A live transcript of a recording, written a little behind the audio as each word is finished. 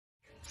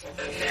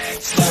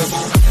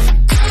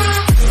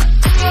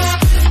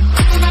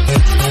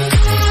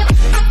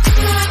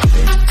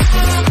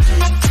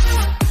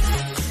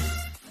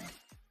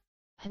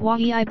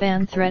Huawei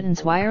ban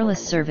threatens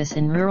wireless service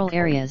in rural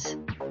areas.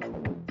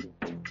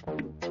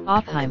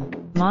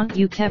 Opheim,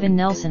 Mont. Kevin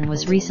Nelson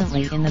was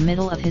recently in the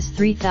middle of his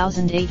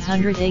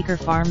 3,800-acre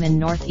farm in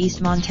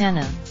northeast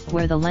Montana,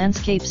 where the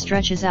landscape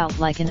stretches out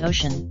like an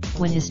ocean,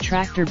 when his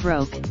tractor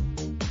broke.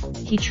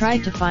 He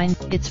tried to find.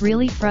 "It's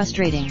really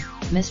frustrating,"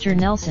 Mr.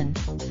 Nelson,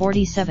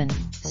 47,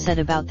 said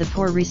about the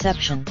poor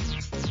reception.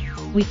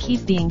 "We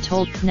keep being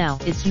told, now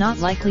it's not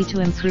likely to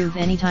improve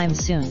anytime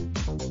soon."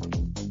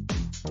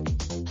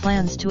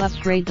 Plans to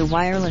upgrade the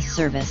wireless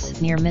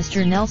service near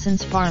Mr.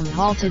 Nelson's farm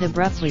halted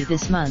abruptly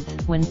this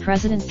month when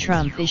President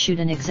Trump issued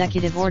an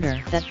executive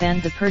order that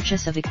banned the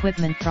purchase of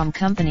equipment from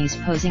companies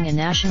posing a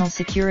national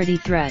security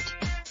threat.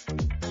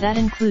 That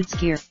includes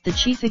Gear. The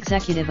chief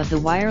executive of the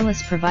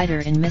wireless provider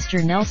in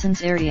Mr.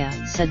 Nelson's area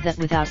said that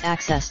without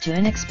access to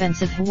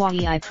inexpensive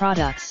Huawei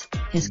products,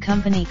 his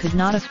company could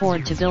not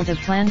afford to build a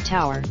planned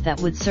tower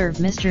that would serve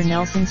Mr.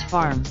 Nelson's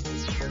farm.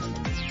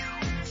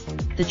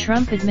 The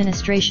Trump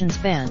administration's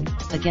ban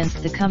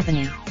against the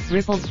company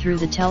rippled through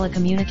the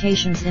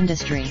telecommunications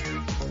industry.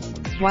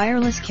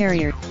 Wireless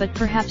carrier, but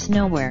perhaps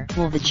nowhere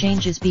will the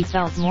changes be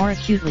felt more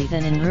acutely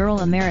than in rural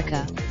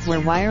America, where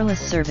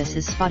wireless service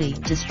is spotty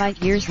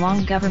despite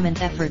years-long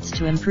government efforts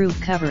to improve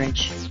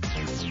coverage.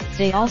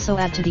 They also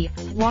add to the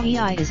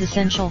Huawei is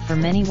essential for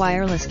many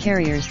wireless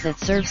carriers that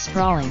serve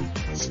sprawling,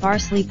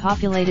 sparsely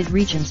populated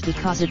regions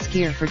because its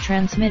gear for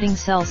transmitting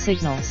cell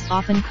signals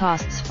often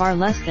costs far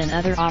less than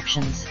other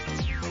options.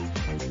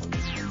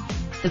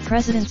 The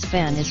president's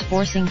ban is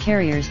forcing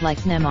carriers like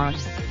Nemont,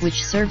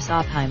 which serves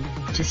Opheim,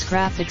 to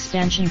scrap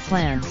expansion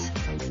plans.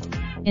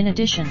 In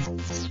addition,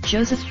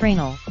 Joseph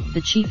Fraenel, the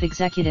chief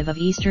executive of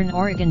Eastern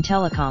Oregon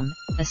Telecom,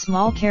 a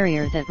small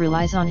carrier that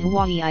relies on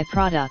Huawei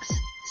products,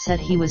 said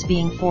he was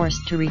being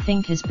forced to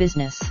rethink his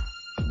business.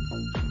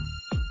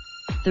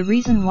 "The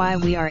reason why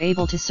we are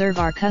able to serve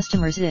our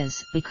customers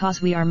is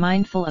because we are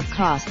mindful of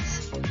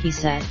costs," he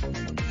said.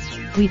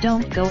 "We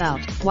don't go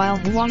out." While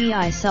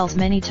Huawei sells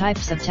many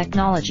types of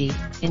technology,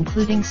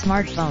 including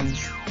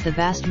smartphones, the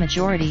vast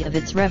majority of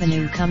its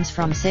revenue comes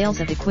from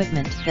sales of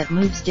equipment that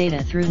moves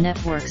data through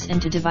networks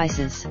into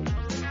devices.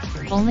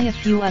 Only a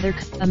few other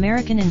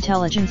American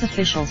intelligence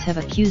officials have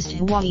accused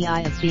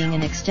Huawei of being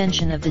an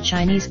extension of the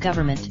Chinese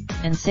government,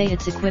 and say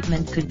its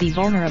equipment could be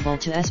vulnerable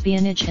to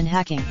espionage and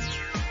hacking.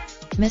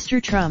 Mr.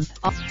 Trump,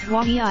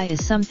 "Huawei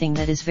is something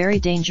that is very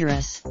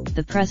dangerous,"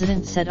 the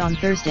president said on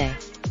Thursday.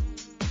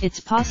 It's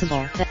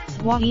possible that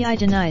Huawei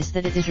denies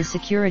that it is a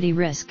security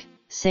risk,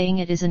 saying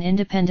it is an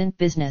independent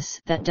business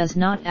that does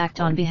not act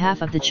on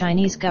behalf of the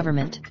Chinese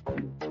government.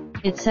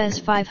 It says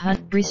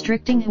 500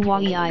 restricting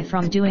Huawei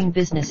from doing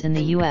business in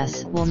the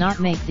U.S. will not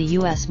make the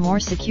U.S.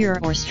 more secure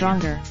or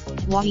stronger,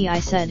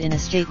 Huawei said in a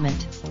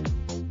statement.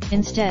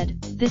 Instead,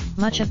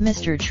 much of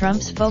Mr.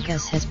 Trump's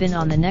focus has been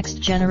on the next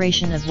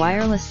generation of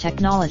wireless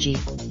technology,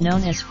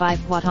 known as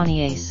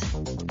 5G.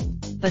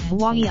 But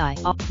Huawei,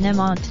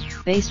 Nemont,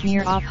 based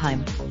near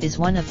Opheim, is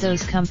one of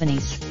those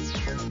companies.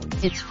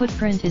 Its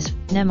footprint is.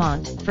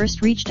 Nemont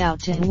first reached out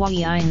to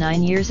Huawei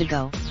 9 years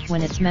ago,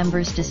 when its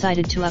members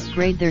decided to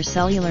upgrade their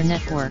cellular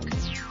network.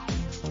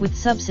 With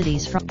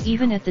subsidies from.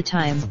 Even at the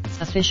time,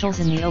 officials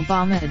in the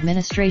Obama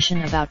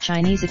administration about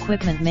Chinese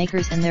equipment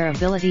makers and their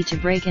ability to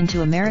break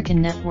into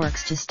American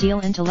networks to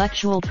steal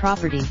intellectual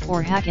property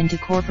or hack into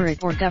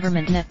corporate or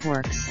government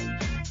networks.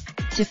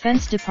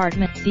 Defense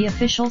Department. The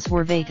officials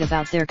were vague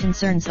about their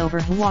concerns over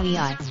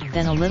Huawei,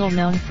 then a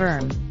little-known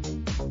firm.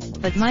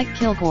 But Mike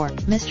Kilgore,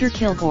 Mr.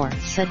 Kilgore,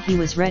 said he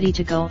was ready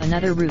to go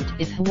another route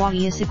if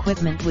Huawei's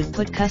equipment would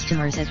put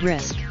customers at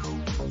risk.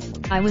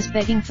 "I was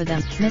begging for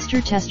them." Mr.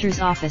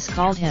 Tester's office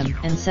called him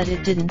and said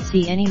it didn't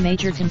see any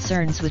major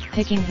concerns with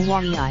picking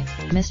Huawei,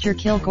 Mr.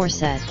 Kilgore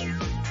said.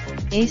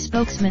 A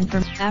spokesman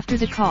from. After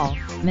the call,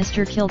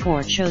 Mr.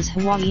 Kilgore chose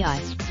Huawei,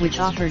 which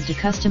offered to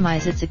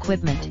customize its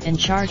equipment and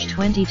charge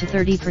 20 to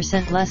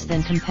 30% less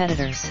than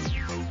competitors.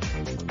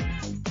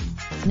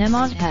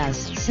 Nemont has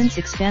since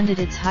expanded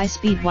its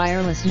high-speed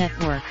wireless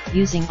network,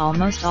 using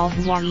almost all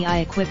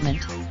Huawei equipment.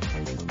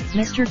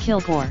 Mr.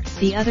 Kilgore,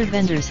 "The other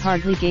vendors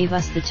hardly gave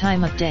us the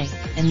time of day,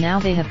 and now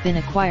they have been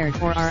acquired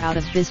or are out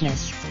of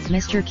business,"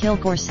 Mr.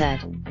 Kilgore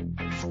said.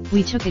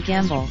 "We took a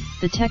gamble.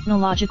 The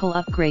technological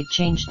upgrade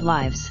changed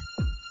lives."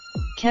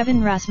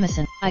 Kevin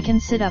Rasmussen, "I can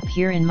sit up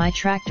here in my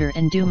tractor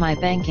and do my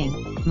banking,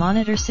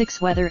 monitor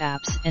 6 weather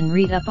apps and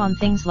read up on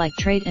things like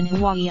trade and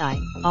Huawei,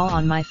 all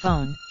on my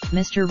phone,"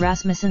 Mr.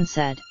 Rasmussen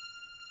said.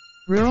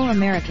 Rural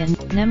American,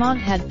 Nemont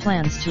had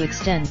plans to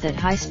extend that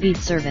high-speed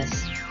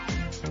service.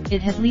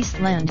 It had leased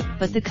land,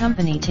 but the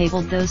company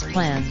tabled those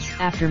plans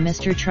after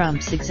Mr.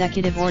 Trump's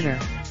executive order.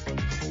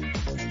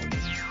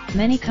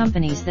 Many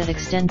companies that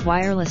extend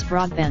wireless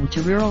broadband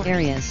to rural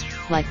areas,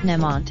 like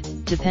Nemont,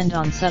 depend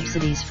on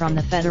subsidies from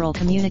the Federal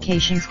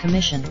Communications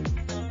Commission.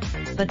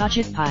 But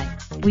Ajit Pai,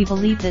 "We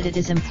believe that it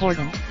is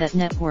important that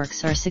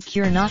networks are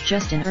secure not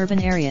just in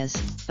urban areas,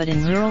 but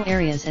in rural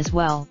areas as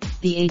well,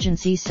 the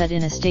agency said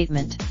in a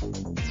statement.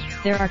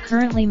 There are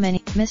currently many.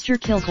 Mr.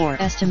 Kilgore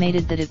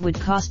estimated that it would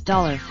cost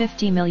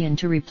 $50 million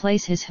to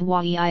replace his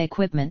Huawei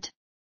equipment.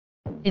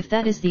 If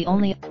that is the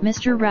only,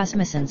 Mr.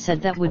 Rasmussen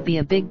said that would be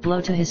a big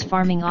blow to his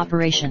farming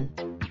operation.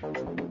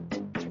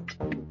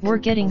 We're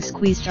getting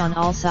squeezed on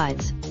all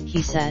sides,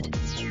 he said.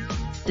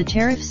 The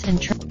tariffs and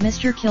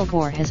Mr.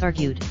 Kilgore has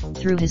argued,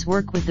 through his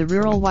work with the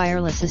Rural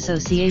Wireless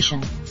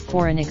Association,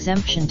 for an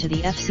exemption to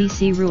the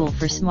FCC rule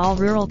for small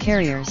rural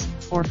carriers,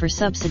 or for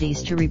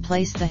subsidies to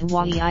replace the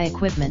Huawei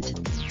equipment.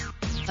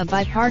 A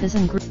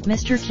bipartisan group.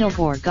 Mr.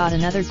 Kilgore got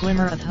another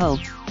glimmer of hope,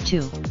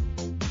 too.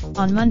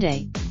 On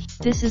Monday,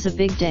 "This is a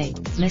big day,"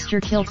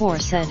 Mr. Kilgore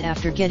said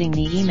after getting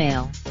the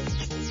email.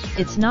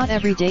 "It's not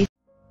every day."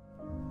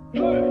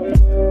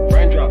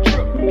 Raindrop,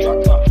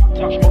 drop top,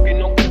 smoking,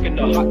 no cooking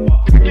the hot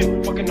pot.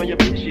 Fucking on your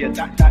bitch, yeah,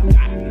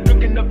 that.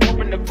 Looking up,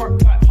 open the park,